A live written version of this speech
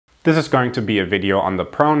This is going to be a video on the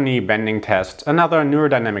prone knee bending test, another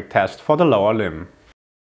neurodynamic test for the lower limb.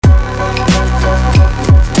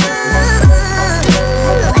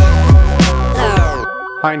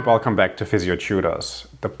 Hi and welcome back to Physiotutors.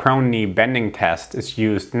 The prone knee bending test is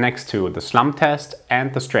used next to the Slump test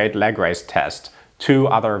and the straight leg raise test, two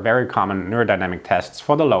other very common neurodynamic tests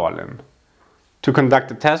for the lower limb. To conduct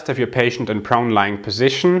the test, have your patient in prone lying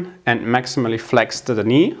position and maximally flex the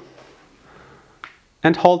knee.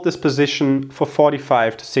 And hold this position for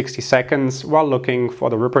 45 to 60 seconds while looking for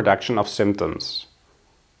the reproduction of symptoms.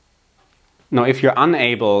 Now, if you're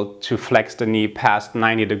unable to flex the knee past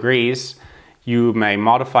 90 degrees, you may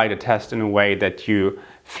modify the test in a way that you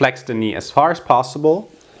flex the knee as far as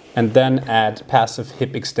possible and then add passive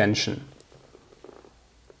hip extension.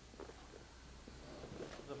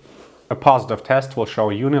 A positive test will show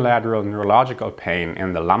unilateral neurological pain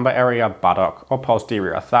in the lumbar area, buttock or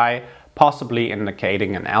posterior thigh, possibly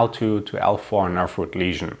indicating an L2 to L4 nerve root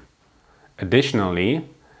lesion. Additionally,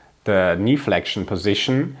 the knee flexion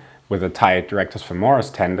position with a tight rectus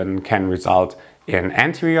femoris tendon can result in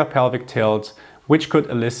anterior pelvic tilt, which could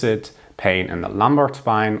elicit pain in the lumbar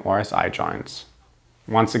spine or SI joints.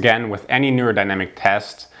 Once again, with any neurodynamic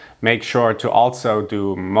test, make sure to also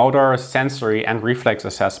do motor, sensory and reflex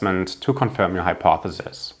assessment to confirm your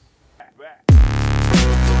hypothesis.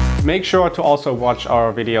 Make sure to also watch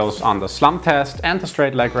our videos on the Slump test and the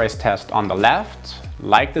straight leg raise test on the left.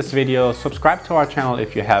 Like this video, subscribe to our channel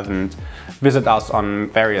if you haven't, visit us on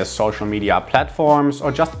various social media platforms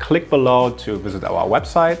or just click below to visit our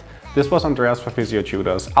website. This was Andreas for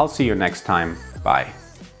Physiotutors. I'll see you next time. Bye.